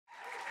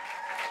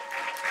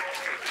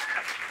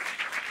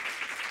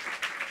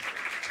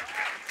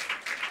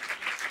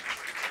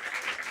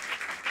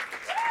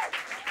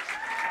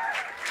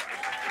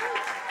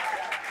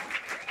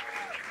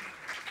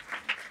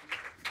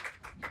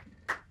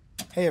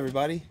Hey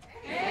everybody.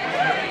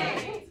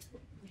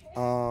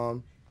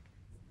 I'm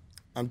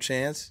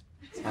Chance.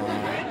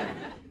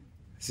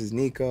 This is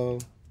Nico,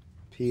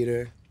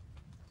 Peter.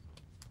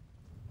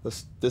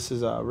 This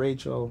is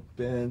Rachel,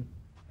 Ben,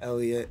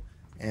 Elliot,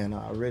 and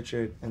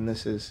Richard, and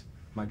this is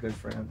my good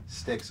friend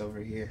Sticks over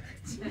here.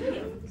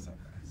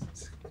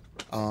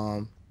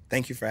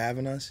 Thank you for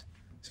having us.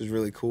 This is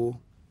really cool.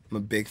 I'm a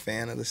big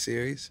fan of the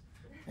series,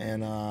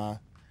 and I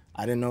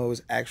didn't know it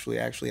was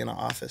actually in an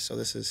office, so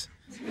this is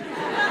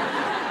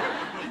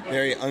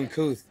very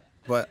uncouth.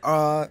 But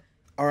all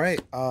right.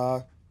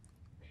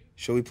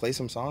 Should we play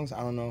some songs?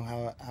 I don't know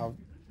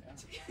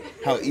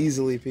how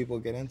easily people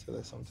get into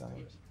this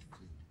sometimes.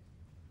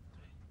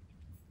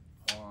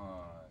 1,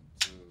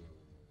 2,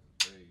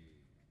 3.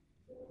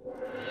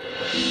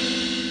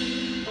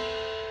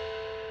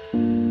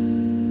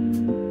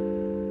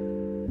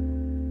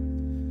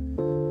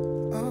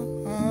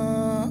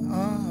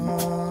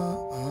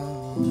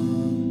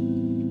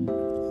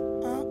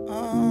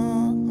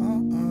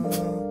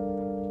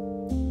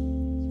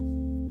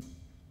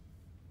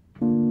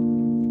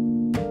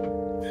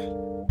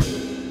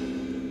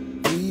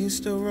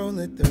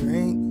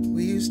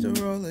 We used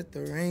to roll at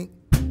the rink.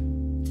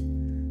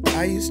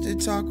 I used to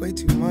talk way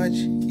too much.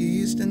 You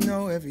used to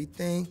know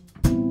everything.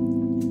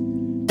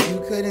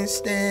 You couldn't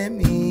stand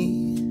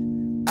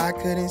me, I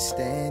couldn't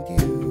stand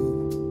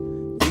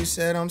you. You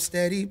said I'm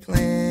steady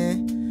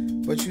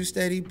playing, but you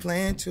steady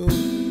playing too.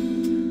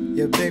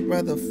 Your big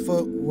brother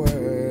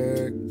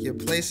footwork, your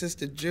place is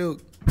the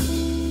juke.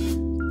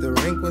 The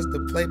rink was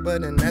the play,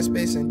 but in that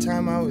space and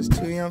time I was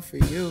too young for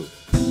you.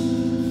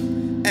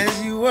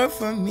 As you were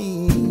for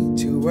me,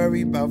 to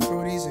worry about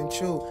fruities and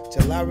chew,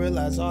 till I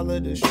realized all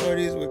of the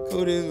shorties with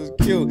cooties was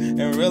cute,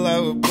 and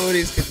realized what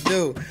booties could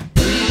do.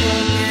 We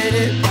gon' get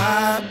it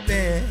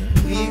poppin',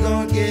 we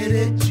gon' get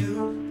it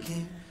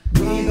jukin',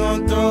 we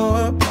gon'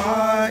 throw a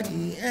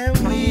party, and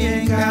we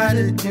ain't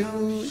gotta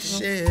do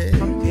shit.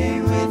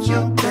 Came with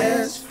your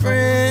best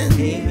friend,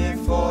 came in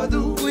for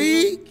the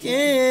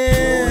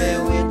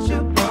weekend, with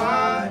your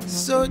body.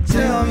 So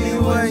tell me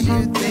what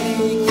you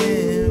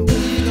thinking.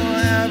 We gon'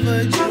 have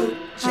a juke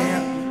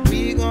jam,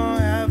 we gon'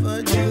 have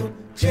a juke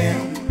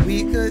jam.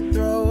 We could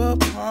throw a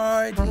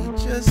party,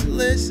 just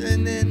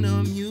listening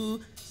to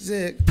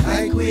music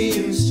like we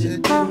used to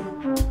do.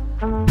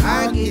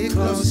 I get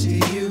close to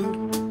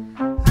you,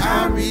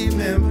 I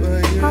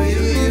remember you,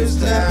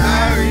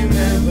 I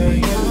remember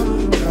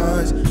you.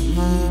 Cause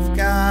we've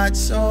got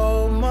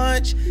so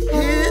much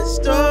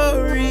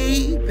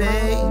history,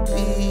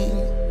 baby.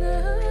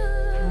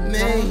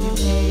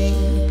 Maybe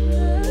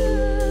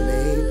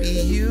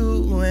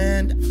you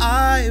and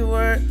I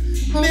were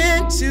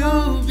meant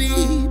to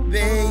be,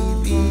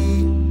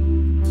 baby.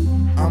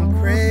 I'm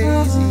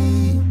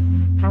crazy.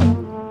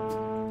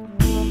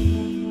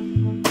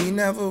 We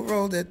never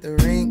rolled at the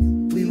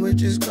rink, we would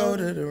just go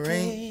to the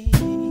rink.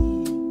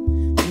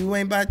 You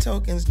ain't buy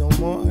tokens no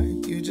more,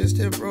 you just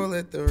hit roll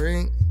at the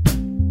rink.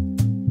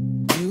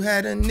 You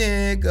had a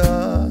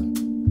nigga,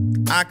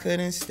 I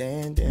couldn't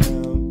stand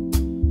him.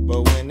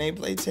 But when they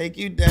play Take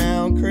You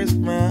Down, Chris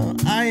Brown,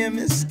 I am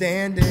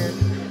standing.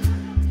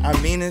 I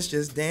mean, it's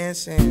just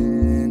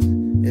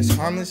dancing. It's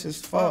harmless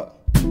as fuck.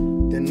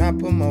 Then I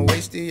put my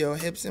waist to your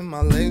hips and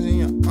my legs and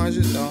your arms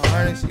just to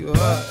harness you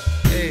up.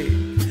 Hey.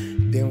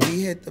 Then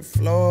we hit the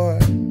floor.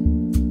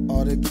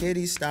 All the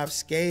kiddies stop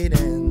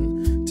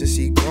skating to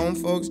see grown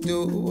folks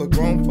do what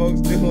grown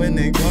folks do when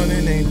they grown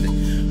and they.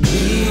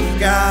 We've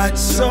got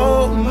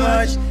so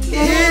much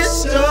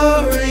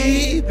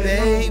history,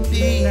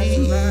 baby.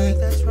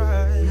 That's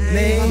right.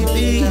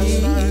 Maybe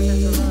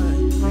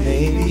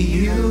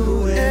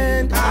you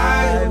and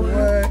I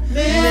were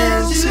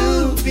meant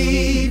to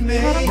be.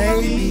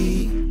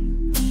 Maybe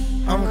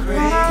I'm crazy.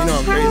 You know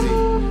I'm crazy.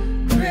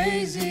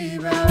 Crazy,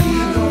 right? We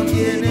gon'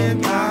 get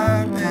it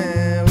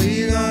poppin',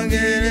 we gon'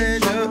 get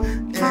it juke,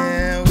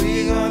 and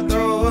we gon'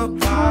 throw a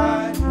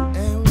party,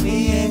 and we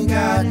ain't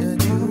gotta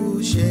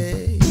do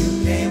shit.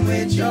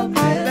 With your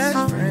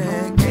best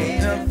friend,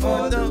 came up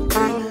for the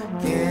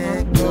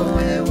weekend,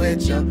 going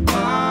with your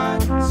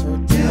heart. So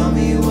tell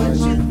me what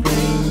you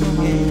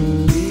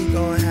thinking. We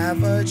gon'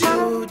 have a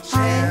juke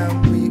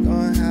jam, we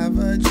gon' have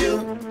a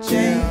juke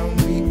jam.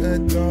 We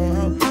could throw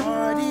a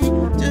party,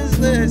 just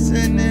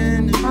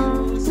listening to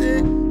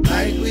music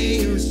like we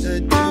used to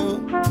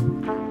do.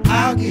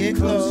 I'll get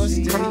close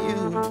to you,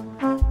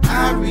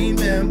 I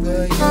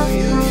remember you,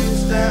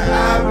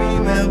 I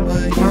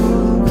remember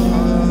you.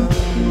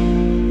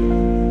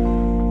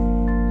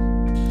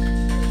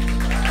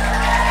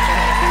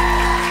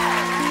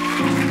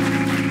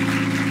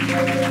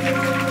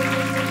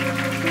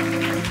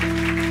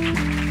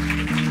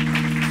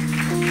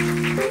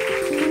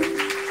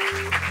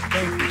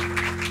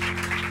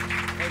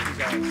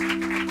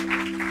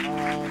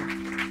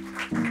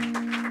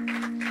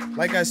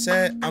 Like I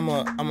said, I'm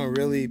a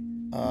really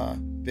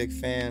big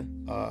fan.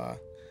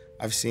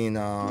 I've seen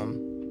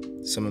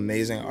some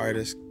amazing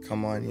artists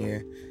come on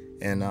here,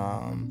 and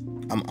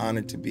I'm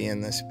honored to be in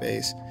this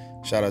space.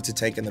 Shout out to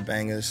Taking the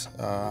Bangers.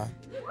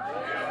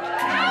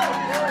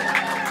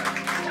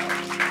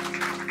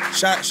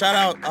 Shout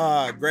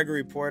out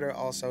Gregory Porter.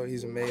 Also,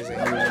 he's amazing.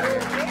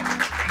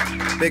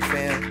 Big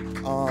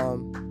fan.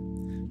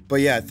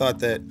 But yeah, I thought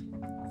that,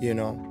 you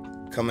know,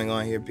 coming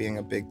on here being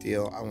a big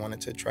deal, I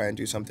wanted to try and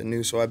do something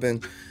new. So I've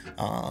been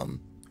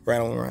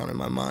rattling around in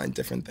my mind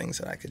different things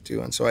that I could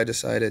do, and so I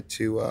decided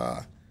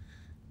to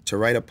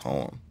write a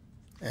poem,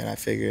 and I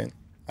figured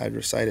I'd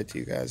recite it to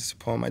you guys. It's a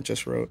poem I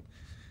just wrote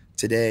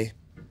today.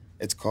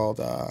 It's called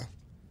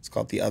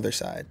The Other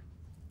Side.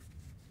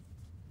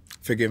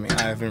 Forgive me,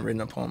 I haven't written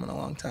a poem in a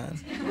long time.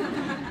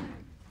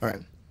 All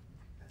right.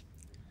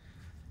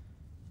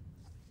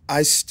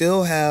 I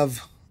still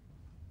have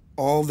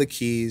all the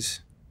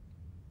keys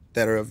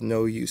that are of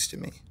no use to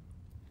me.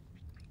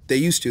 They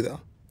used to,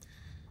 though.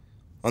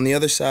 On the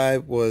other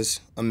side was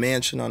a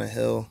mansion on a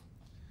hill,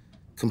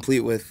 complete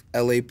with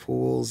LA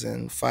pools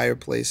and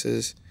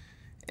fireplaces,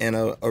 and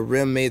a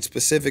rim made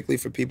specifically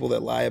for people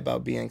that lie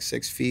about being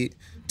 6 feet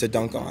to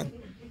dunk on.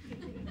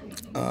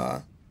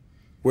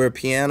 Where a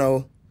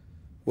piano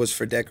was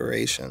for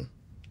decoration,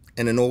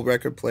 and an old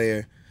record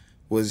player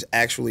was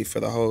actually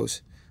for the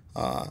hose.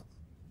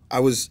 I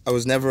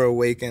was never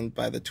awakened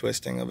by the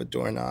twisting of a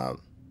doorknob.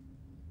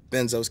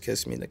 Benzos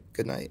kissed me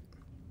goodnight.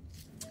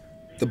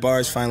 The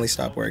bars finally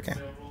stopped working.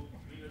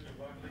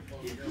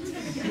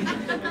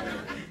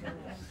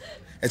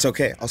 It's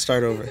okay, I'll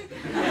start over.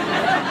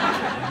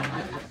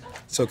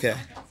 It's okay.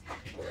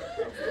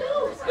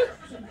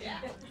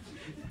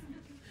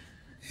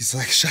 He's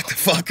like, shut the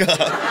fuck up.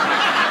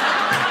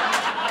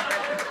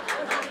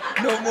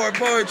 No more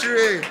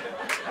poetry.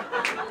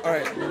 All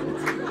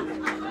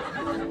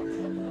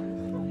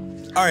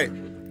right,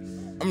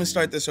 I'm gonna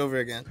start this over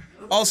again.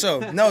 Also,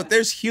 no,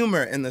 there's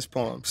humor in this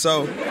poem.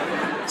 So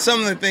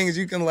some of the things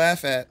you can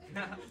laugh at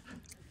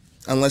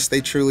unless they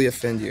truly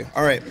offend you.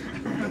 All right,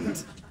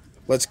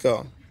 let's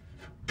go.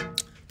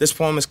 This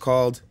poem is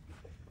called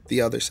The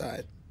Other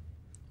Side.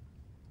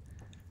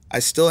 I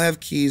still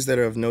have keys that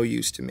are of no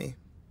use to me.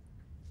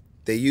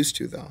 They used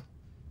to, though.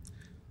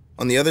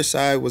 On the other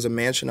side was a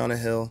mansion on a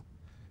hill,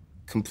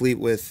 complete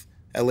with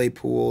LA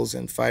pools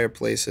and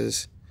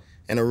fireplaces,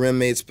 and a rim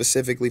made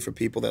specifically for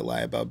people that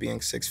lie about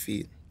being 6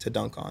 feet to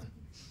dunk on.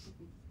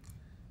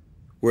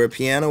 Where a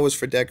piano was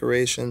for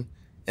decoration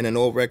and an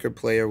old record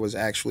player was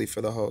actually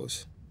for the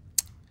hose.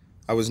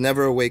 I was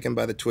never awakened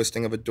by the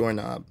twisting of a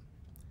doorknob.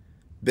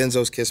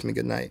 Benzos kissed me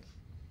goodnight.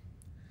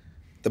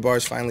 The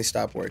bars finally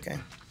stopped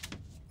working.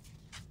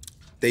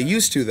 They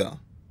used to, though.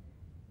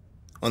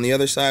 On the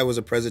other side was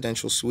a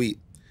presidential suite,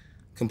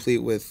 complete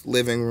with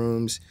living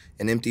rooms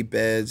and empty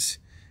beds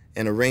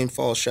and a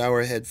rainfall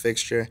shower head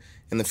fixture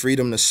and the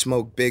freedom to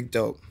smoke big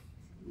dope.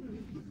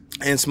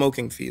 And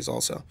smoking fees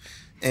also.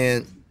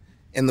 And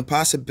the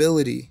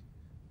possibility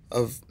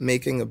of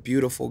making a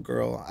beautiful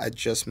girl I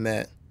just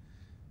met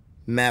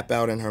map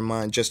out in her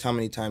mind just how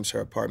many times her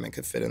apartment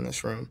could fit in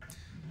this room.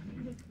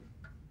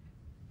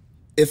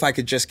 If I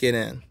could just get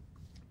in,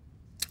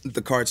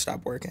 the card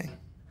stopped working.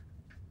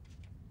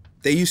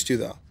 They used to,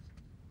 though.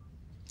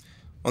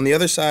 On the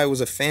other side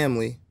was a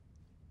family.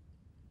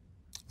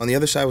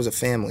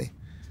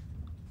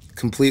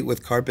 Complete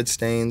with carpet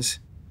stains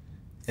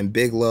and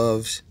big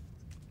loves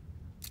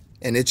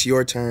and it's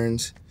your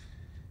turns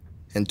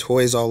and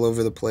toys all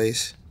over the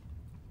place.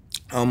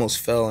 I almost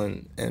fell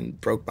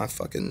and broke my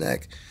fucking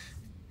neck.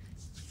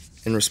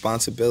 And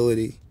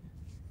responsibility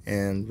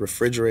and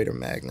refrigerator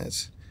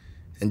magnets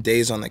and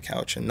days on the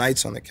couch and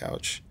nights on the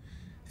couch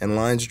and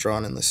lines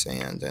drawn in the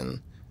sand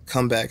and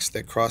comebacks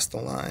that cross the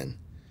line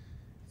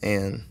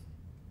and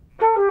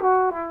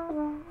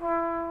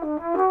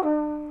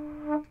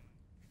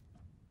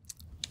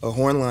a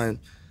horn line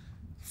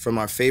from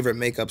our favorite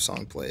makeup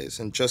song plays,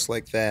 and just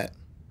like that,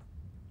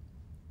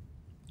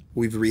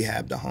 we've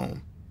rehabbed a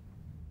home.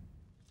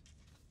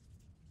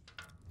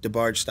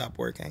 DeBarge stopped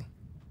working.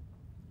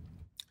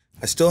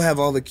 I still have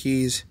all the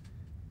keys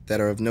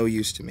that are of no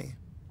use to me.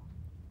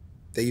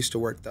 They used to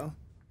work, though.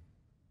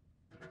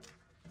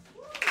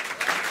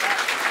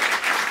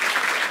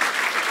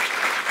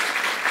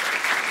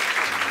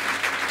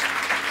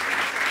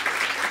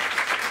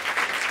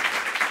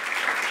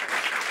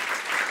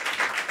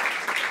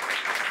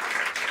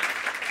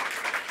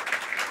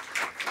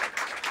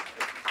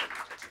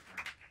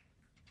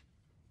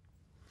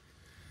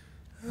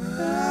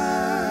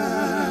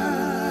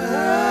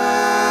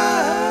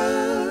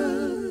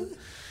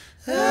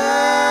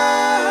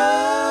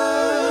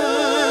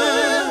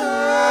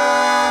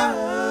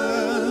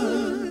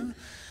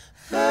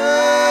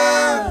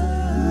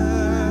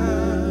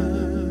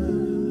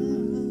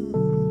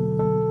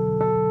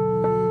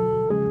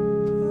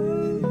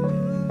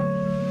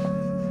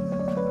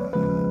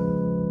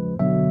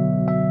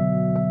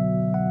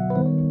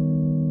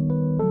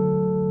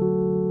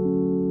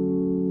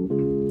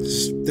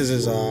 This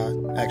is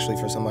actually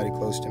for somebody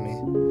close to me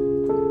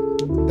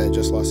that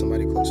just lost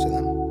somebody close to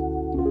them.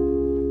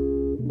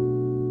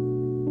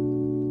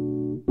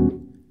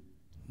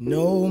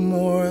 No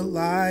more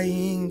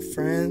lying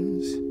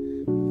friends,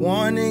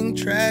 wanting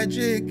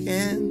tragic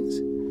ends,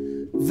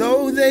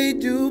 though they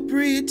do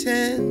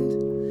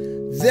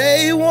pretend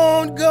they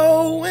won't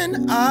go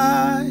when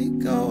I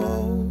go.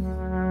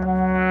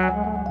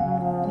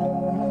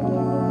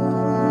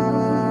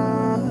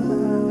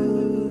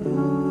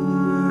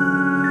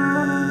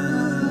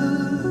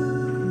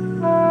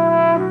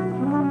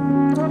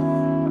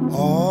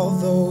 All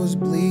those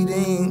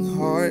bleeding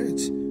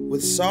hearts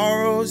with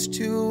sorrows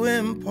to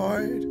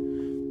impart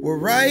were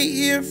right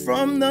here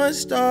from the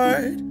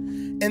start,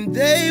 and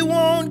they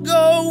won't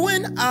go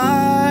when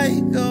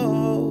I go.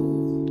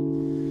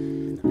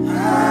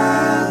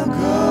 I'll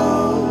go.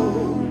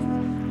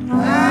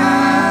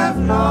 I've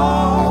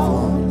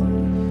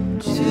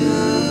longed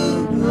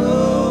to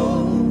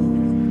go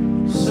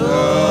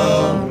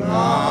so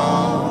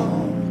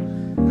long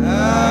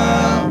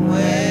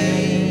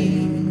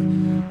away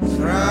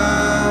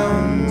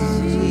from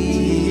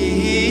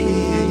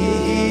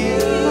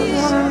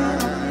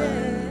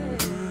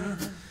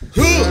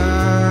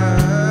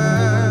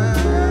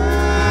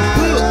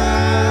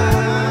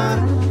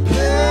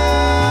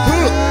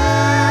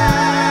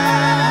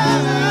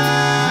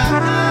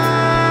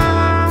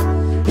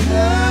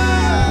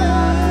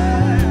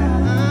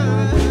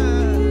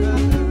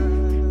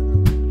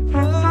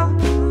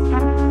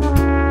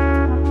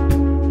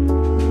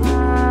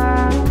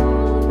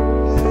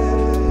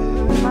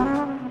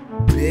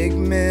big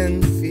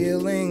men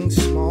feeling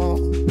small,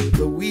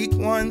 the weak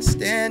ones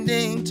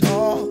standing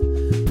tall.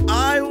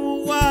 I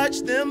will watch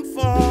them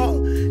fall,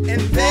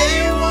 and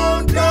they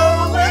won't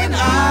go when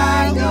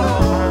I go.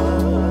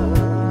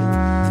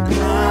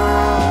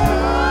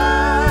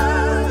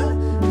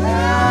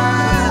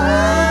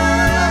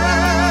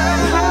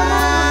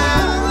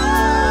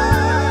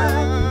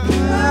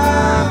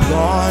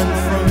 Gone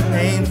from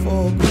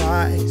painful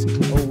cries,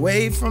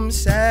 away from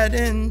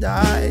saddened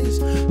eyes.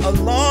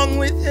 Along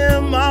with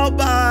him I'll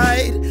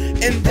bide,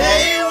 and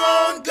they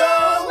won't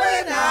go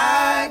when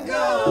I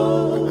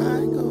go. When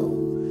I go.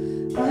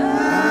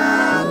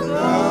 I'll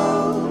go.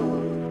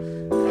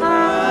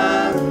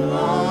 I've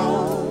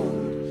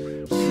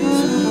longed to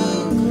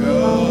go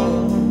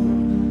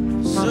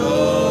so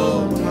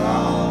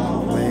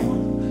long away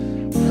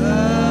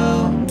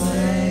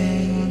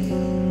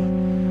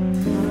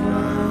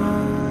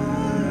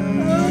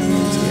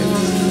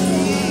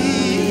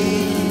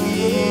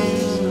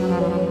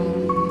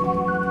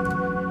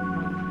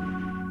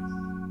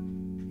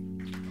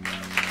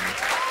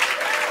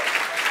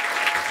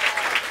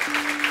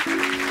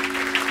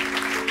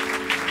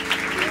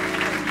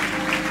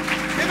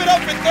Give it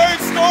up for Third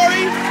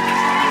Story.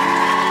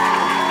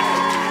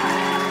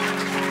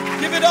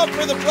 Give it up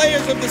for the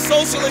players of The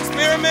Social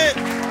Experiment.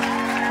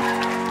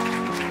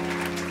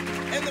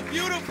 And the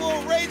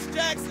beautiful Race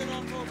Jackson on